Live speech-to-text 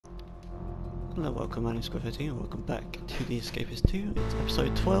Hello, welcome, my name's Graffiti and welcome back to the Escapists 2. It's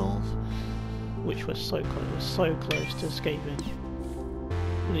episode 12, which was so close to escaping.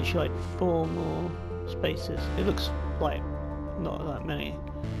 Literally like 4 more spaces. It looks like not that many,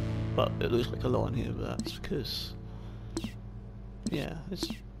 but it looks like a lot in here, but that's because, yeah, it's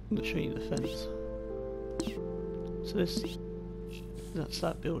literally the fence. So that's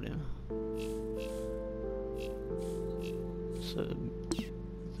that building. So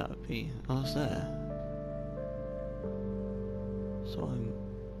that would be us there. So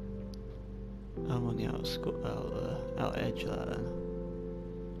I'm on the outer edge of that then.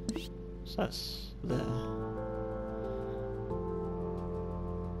 So that's there.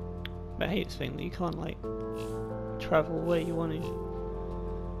 But I hate this thing that you can't like travel where you want to.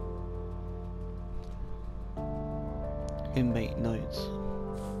 You can make notes.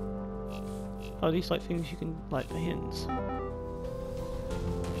 Are these like things you can like for hints?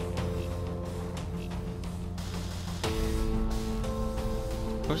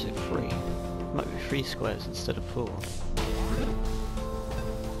 Or is it 3? It might be 3 squares instead of 4.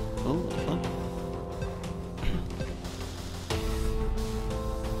 Oh, what the fuck?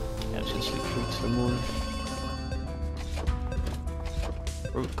 Yeah, it's gonna sleep through to the morning.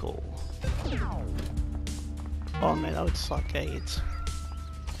 Road call. Oh man, that would suck AIDS.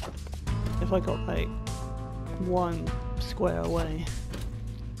 If I got like 1 square away,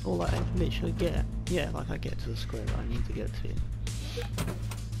 or like I literally get, yeah, like I get to the square that I need to get to.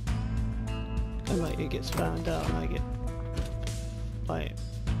 And like it gets found out and I get, like,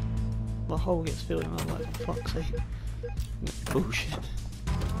 my hole gets filled and I'm like, for fuck's sake. Bullshit.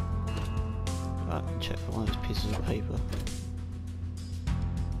 Right, I can check for one of those pieces of paper.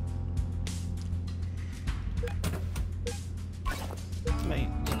 Mate,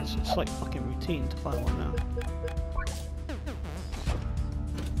 it's like fucking routine to find one now.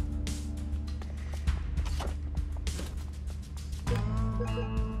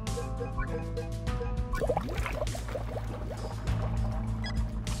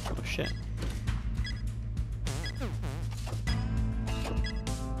 Oh shit.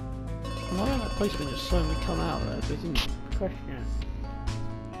 Why did that policeman just suddenly come out there? They didn't question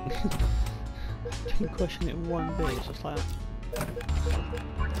it. Didn't question it one bit, it's just like...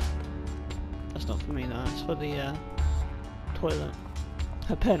 That's not for me, no, it's for the toilet.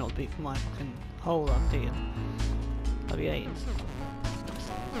 A pen would be for my fucking hole I'm digging. That'd be AIDS.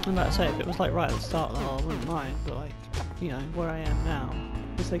 And like I say, if it was like right at the start of the hole, I wouldn't mind, but like, you know, where I am now,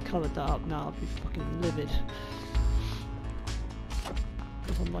 if they coloured that up now, I'd be fucking livid.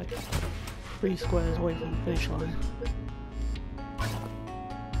 Because I'm like 3 squares away from the finish line.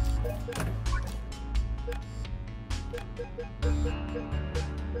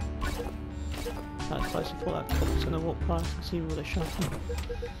 That's close. I thought that cop was gonna walk past and see me with a shotgun.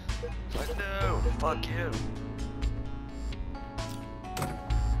 It's like, no, fuck you.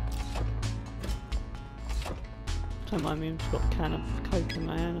 Don't mind me, I've just got a can of Coke in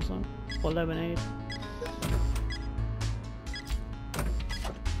my hand or something. Or lemonade.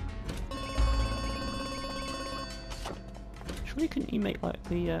 Surely couldn't you make like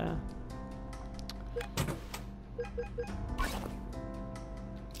the I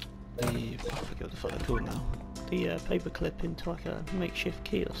forget what the fuck they're called now. The paper clip into like a makeshift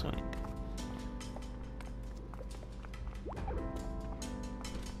key or something.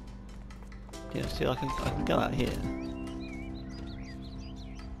 Yeah, see, I can go out here.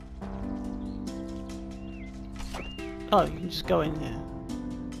 Oh, you can just go in here.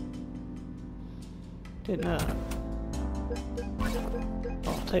 Didn't know that. Oh,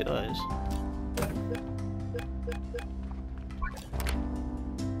 I'll take those.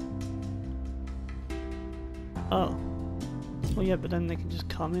 Oh. Well, yeah, but then they can just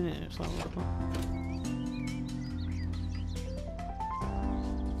come in it. It's like, what the fuck?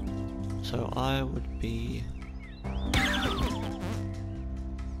 So I would be...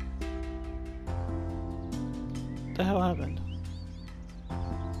 What the hell happened?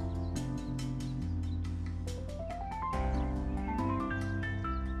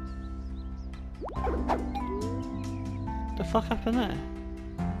 The fuck happened there?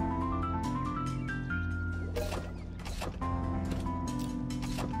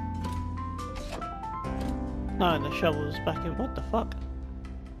 No, the shovel's back in. What the fuck?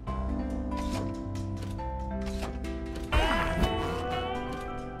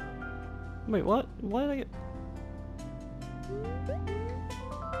 Wait, what? Why did I get...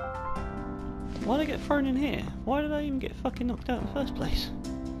 Why did I get thrown in here? Why did I even get fucking knocked out in the first place?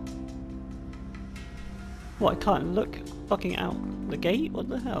 What, I can't look fucking out the gate? What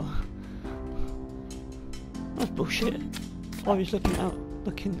the hell? That's bullshit. I was looking out,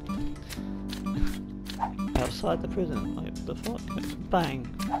 looking outside the prison. Like, what the fuck? Bang.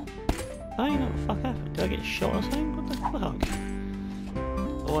 I don't know what the fuck happened. Did I get shot or something? What the fuck?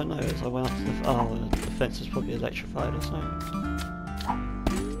 All I know is I went up to the... Oh, the fence was probably electrified or something.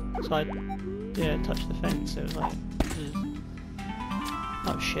 So I... Yeah, touched the fence. It was like...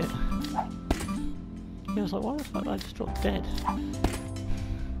 Oh shit. Yeah, I was like, why the fuck did I just drop dead?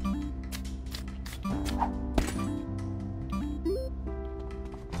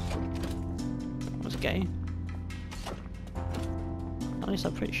 That's gay. At least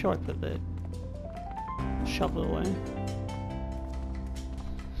I'm pretty sure I put the shovel away.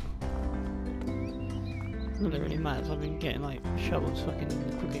 Not that it really matters, I've been getting like shovels fucking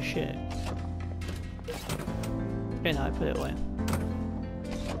quick as shit. Yeah, no, I put it away.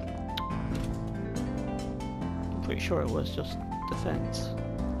 I'm pretty sure it was just defense.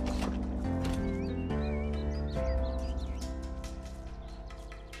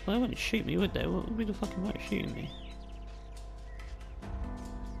 Well, they wouldn't shoot me, would they? What would be the fucking point shooting me?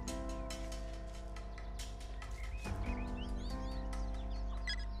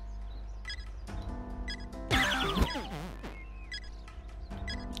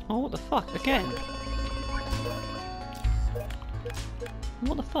 Oh, what the fuck? Again?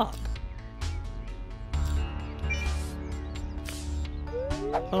 What the fuck?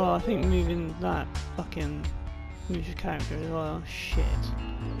 Oh, I think moving that fucking moves your character as well. Shit.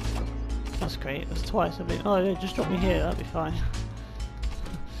 That's great. That's twice I've been. Oh, yeah, just drop me here, that'd be fine.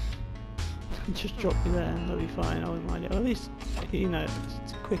 Just drop me there, that'd be fine. I wouldn't mind it. Or at least, you know,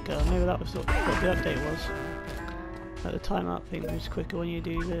 it's quicker. Maybe that was what the update was. Like the timeout thing moves quicker when you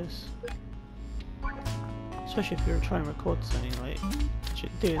do this. Especially if you're trying to record something, like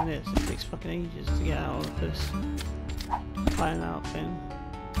doing this, it takes fucking ages to get out of this timeout thing.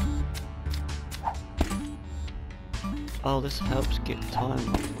 Oh, this helps get time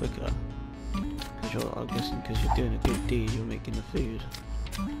off quicker. Because I'm guessing because you're doing a good deed, you're making the food.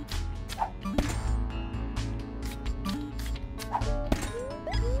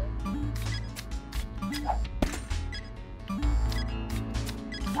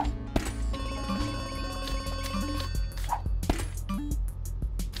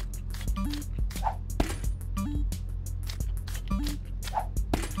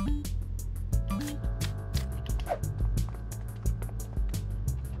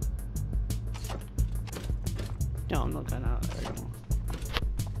 No, I'm not going out there anymore.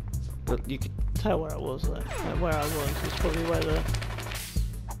 But you could tell where I was there. Like where I was is probably where the...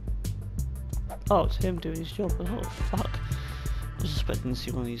 Oh, it's him doing his job. Oh, fuck. I was expecting to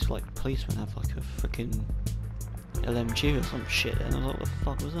see one of these like policemen have like a freaking LMG or some shit, and I was like, what the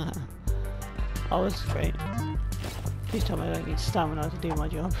fuck was that? Oh, that's great. Please tell me I don't need stamina to do my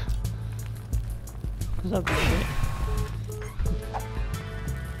job. Because that'd be shit.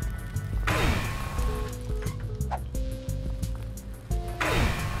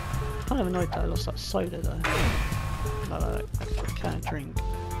 I'm kind of annoyed that I lost that soda though. Like that can of drink. I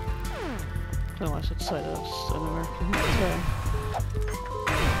don't know why I said soda, that's an American term.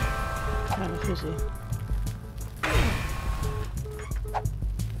 Kind of fizzy.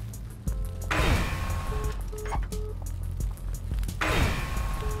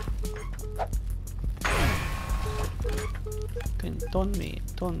 Fucking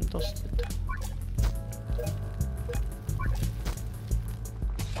Don dusted.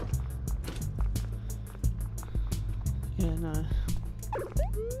 Yeah, no.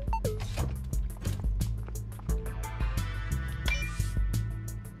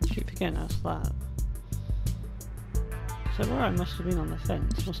 Keep forgetting that's that. So where I must have been on the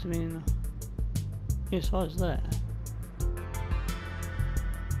fence, must have been... Yes, I was there.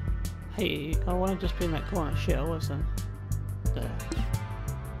 Hey, I want to just be in that corner. Shit, I wasn't. There.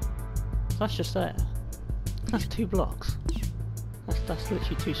 That's just there. That's 2 blocks. That's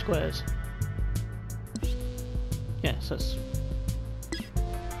literally 2 squares. Yes, that's...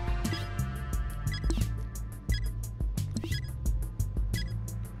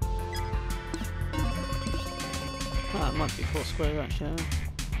 Ah, it might be 4 squares actually.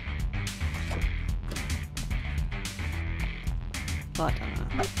 I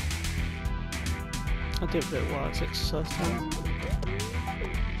don't know. I did a bit of wild exercise time.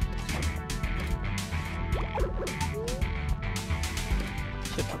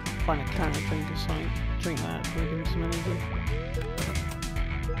 See if I can find a can of drink or something. Drink that before I give me some energy.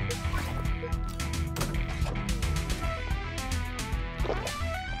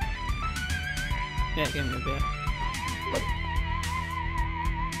 Yeah, give me a beer.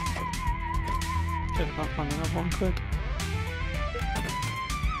 See if I can't find another one quick.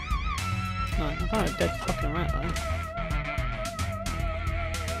 No, I found a dead fucking rat though.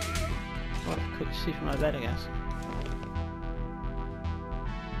 Well, quick see from my bed, I guess.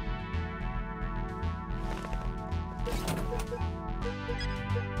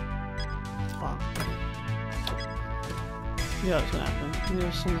 Fuck. Yeah, that's gonna happen.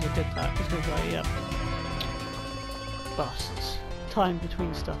 As soon as I did that, it's gonna be like, yep. Bastards. Time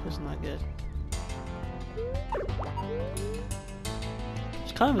between stuff isn't that good.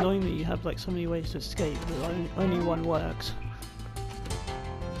 It's kind of annoying that you have like so many ways to escape, but only one works.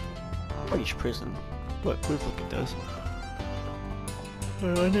 Each prison. What proof look it does. I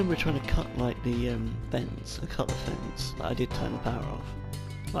remember trying to cut like the fence. I cut the fence. Like, I did turn the power off.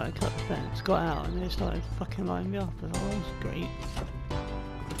 Like I cut the fence, got out, and they started fucking lining me up. I thought, oh, that was great.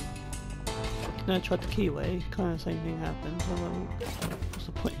 Then I tried the keyway, kind of the same thing happened. So I'm like, what's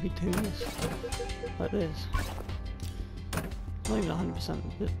the point of me doing this? Like this. Not even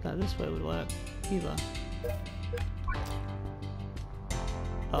 100% that this way would work either.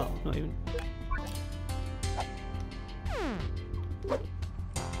 Oh, not even.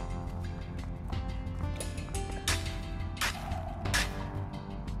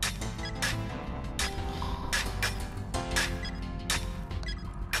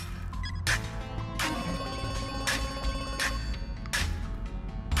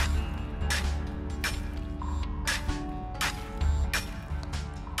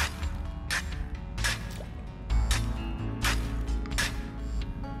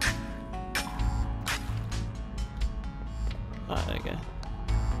 Ah, there you go.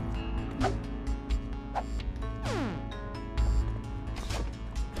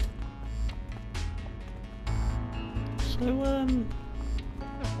 So,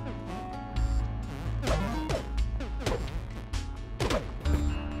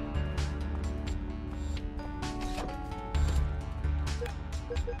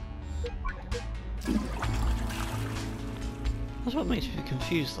 That's what makes me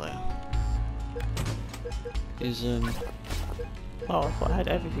confused though. Is oh, I thought I had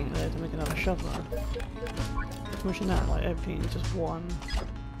everything there to make another shoveler. Imagine that, like everything in just one.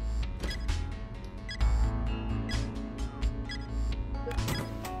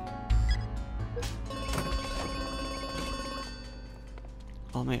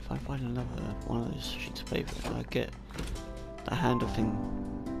 oh mate, if I find another one of those sheets of paper, I get the handle thing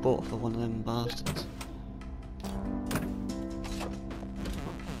bought for one of them bastards.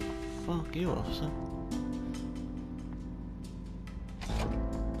 Fuck you, officer.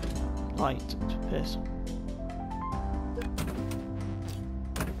 Light to piss.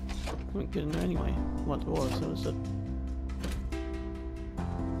 Wasn't good enough anyway. What there was a.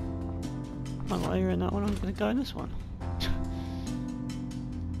 I'm not here in that one. I'm gonna go in this one.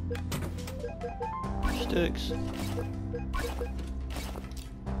 Sticks.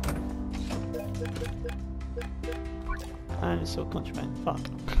 And it's still contraband. Fuck.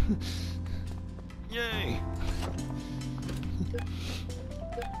 Yay!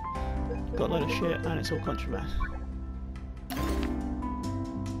 Got a load of shit and it's all contraband.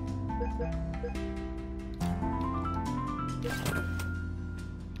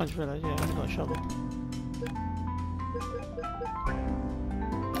 I just realised, yeah, I've got a shovel.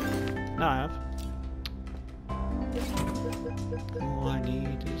 No, I have. All I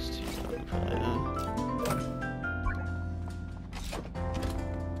need is to put it there.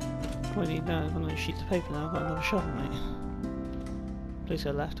 What I need now is one of those sheets of paper now. I've got another shovel, mate. Please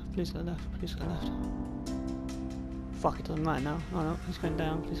go left, please go left, please go left. Fuck, it doesn't matter now. Oh no, he's going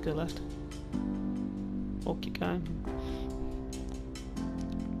down, please go left. Or keep going.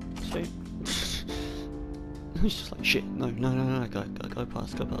 Sweet. It's just like shit. No, go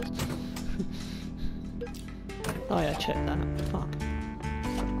past, go past. Oh yeah, check that. Fuck.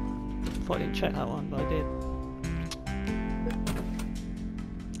 Thought I didn't check that one, but I did.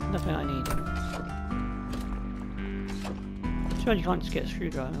 Nothing I need. Too bad you can't just get a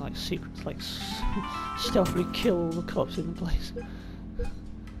screwdriver and like secrets, like stealthily kill all the cops in the place.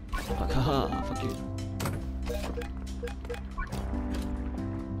 Like, haha, fuck you.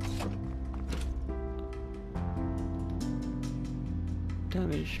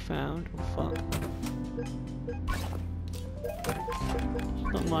 Damage found. Oh fuck.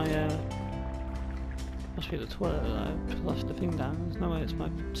 It's not my must be the toilet that I flushed the thing down. There's no way it's my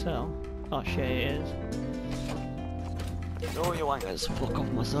cell. Oh shit, it is. Oh, you wankers, fuck off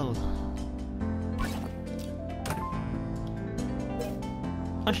myself.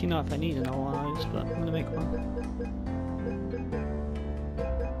 Actually, no, if I need another one of those, but I'm gonna make one.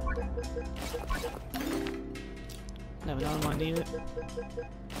 Never know, I might need it.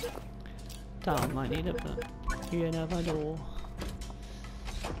 Doubt I might need it, but you never know.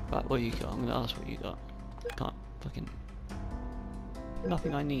 Right, what you got? I'm gonna ask what you got. Can't fucking.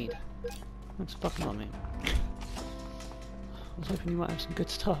 Nothing I need. That's fucking on me. I was hoping you might have some good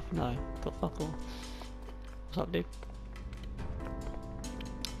stuff. No, got fuck all. What's up, dude?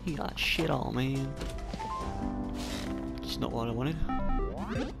 You got shit on, man. It's not what I wanted.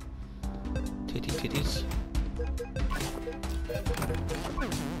 Titties.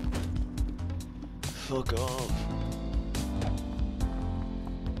 Fuck off.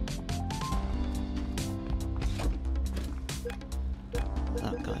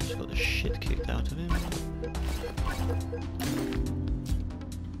 That guy's got the shit kicked out of him.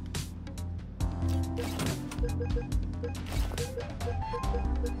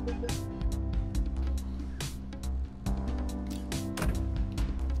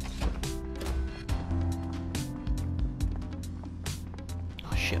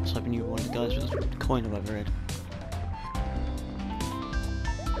 Oh shit, I was hoping you were one of the guys with a coin above your head.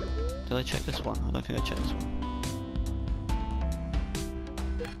 Did I check this one? I don't think I checked this one.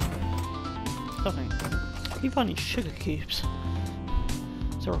 Nothing. Can you find any sugar cubes?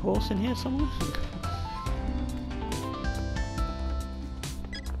 Is there a horse in here somewhere?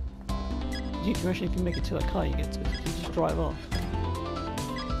 You can actually, if you make it to that car you get to, you can just drive off.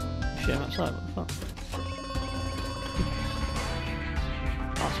 Shit, I'm outside, what the fuck?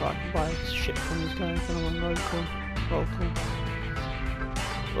 That's right, I can buy shit from these guys when I'm on roll call. Roll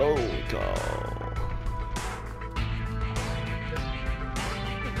call.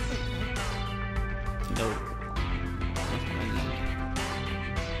 No. Nothing I need.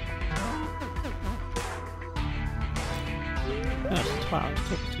 That's the twat I was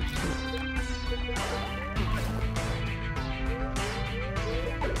talking to just now.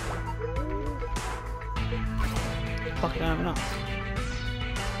 Fuck it, I have enough.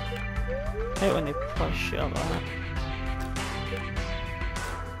 I hate when they price shit up like that.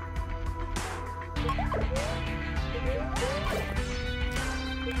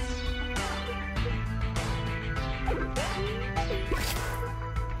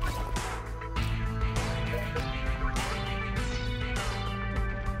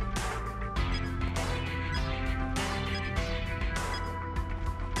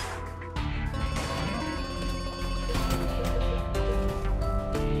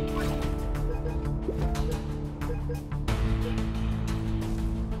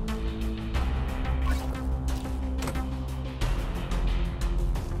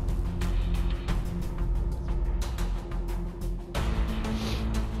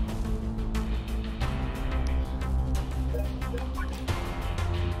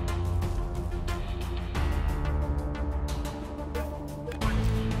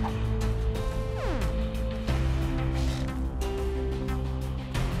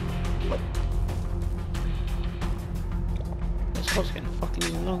 This was getting fucking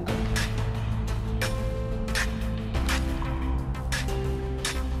even longer.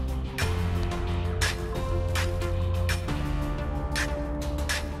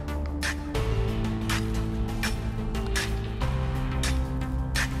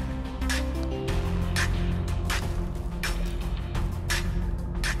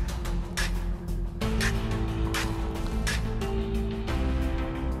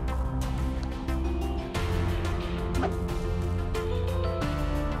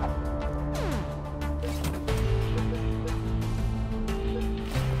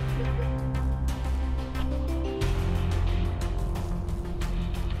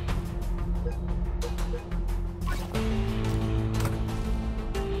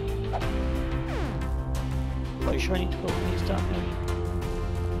 Are you sure I need to put all these down here?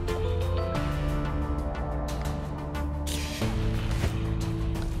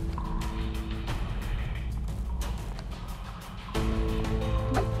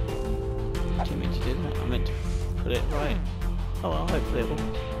 I didn't mean to do that. I meant to put it right. Oh well, hopefully it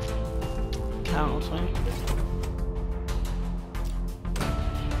will count or something.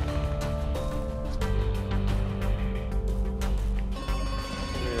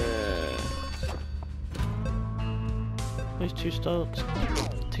 There's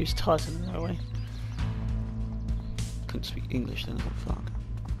two stars in the way. Couldn't speak English then, what the fuck.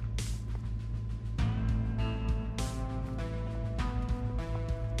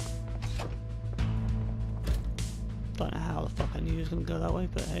 Don't know how the fuck I knew he was gonna go that way,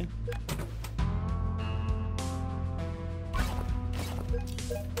 but hey.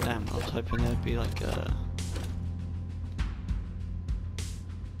 Damn, I was hoping there'd be like a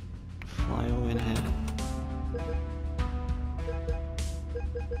file in here.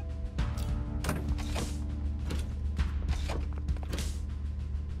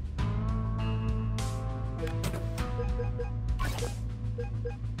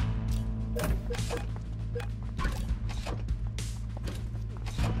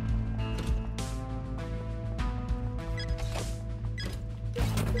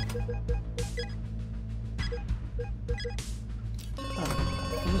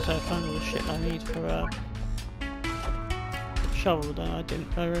 found all the shit I need for a shovel, though I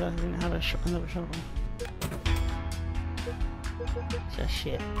realised I didn't have another shovel. Just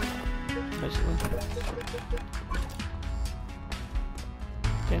shit, basically.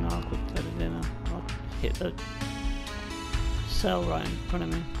 Then I'll quick go to dinner. I'll hit the cell right in front of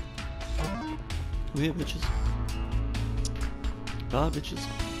me. Weird bitches. Bad bitches.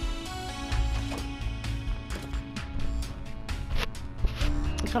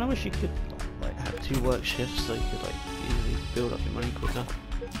 I kind of wish you could Like have 2 work shifts so you could like easily build up your money quicker.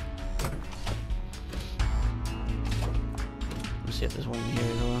 Let's see if there's one in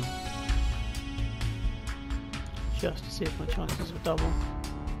here as well. just to see if my chances are double.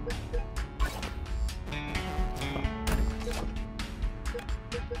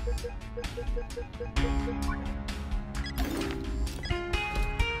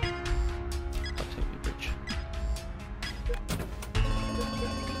 I'll take you, bitch.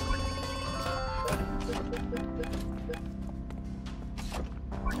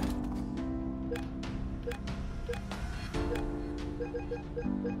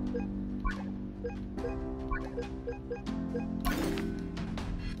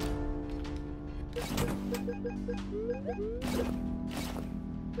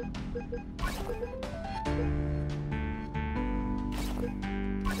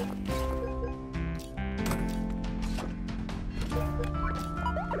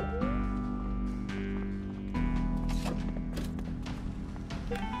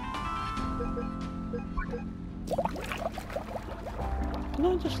 Can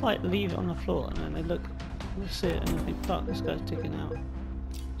I just like leave it on the floor and then they look, they see it and they think, fuck, this guy's digging out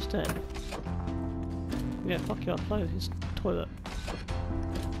instead? Yeah, fuck you, I'll close his toilet.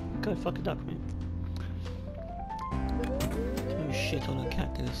 Go fuck a duck, mate. You shit on a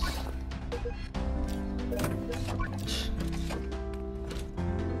cactus.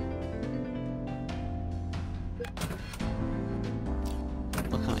 I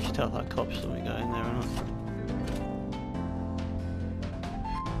can't actually tell if that cops when we go in there or not.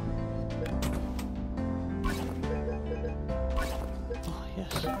 Oh,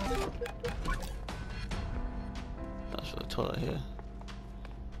 yes. That's for the toilet here.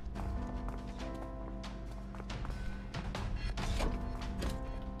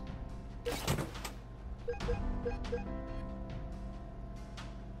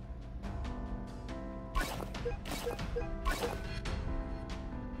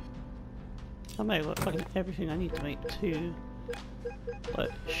 I made like fucking everything I need to make 2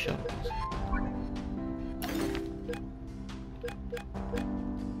 like shovels.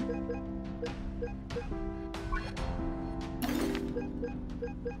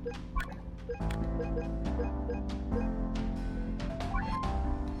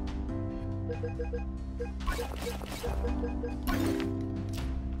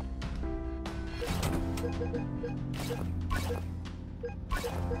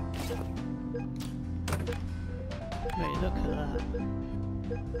 Wait, look at that.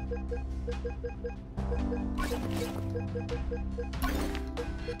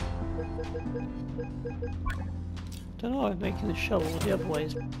 Don't know why I'm making the shovel the other way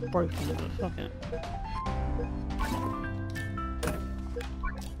is broken, but fuck it.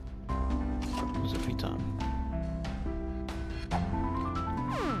 Was it free time?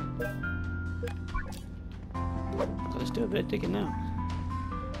 Let's do a bit of digging now.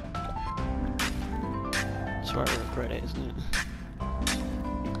 That's where I regret it, isn't it? I'm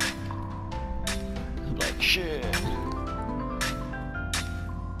like, shit.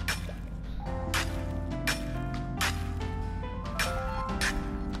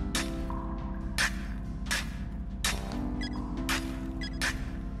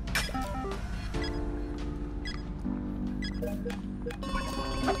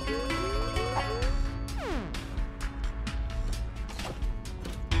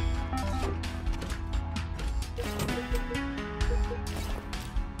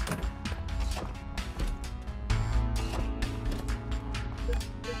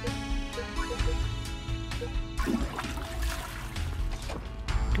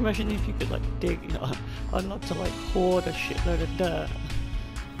 Imagine if you could like dig, you know, I'd love to like hoard a shitload of dirt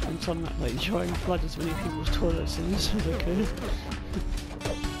and some like try and flood as many people's toilets in as I could.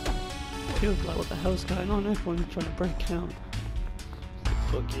 Feels like what the hell's going on, everyone's trying to break out.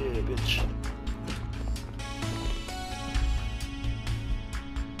 Fuck yeah, bitch.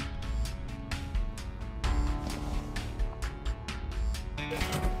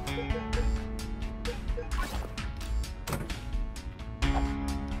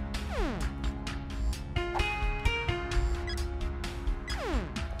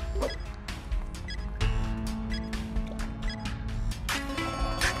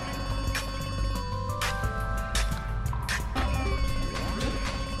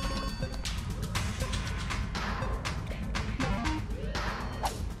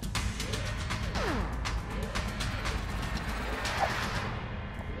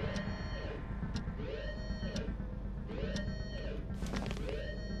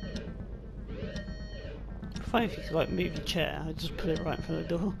 Funny if you could like move the chair, I'd just put it right in front of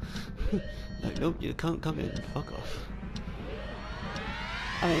the door. Like, nope, you can't come in, fuck off.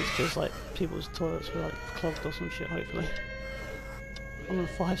 I mean, it's because like people's toilets were like clogged or some shit, hopefully. I'm on a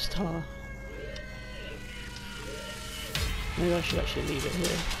 5-star. Maybe I should actually leave it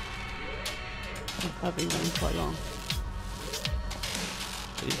here. I've been running quite long.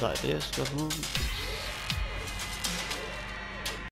 These ideas, government.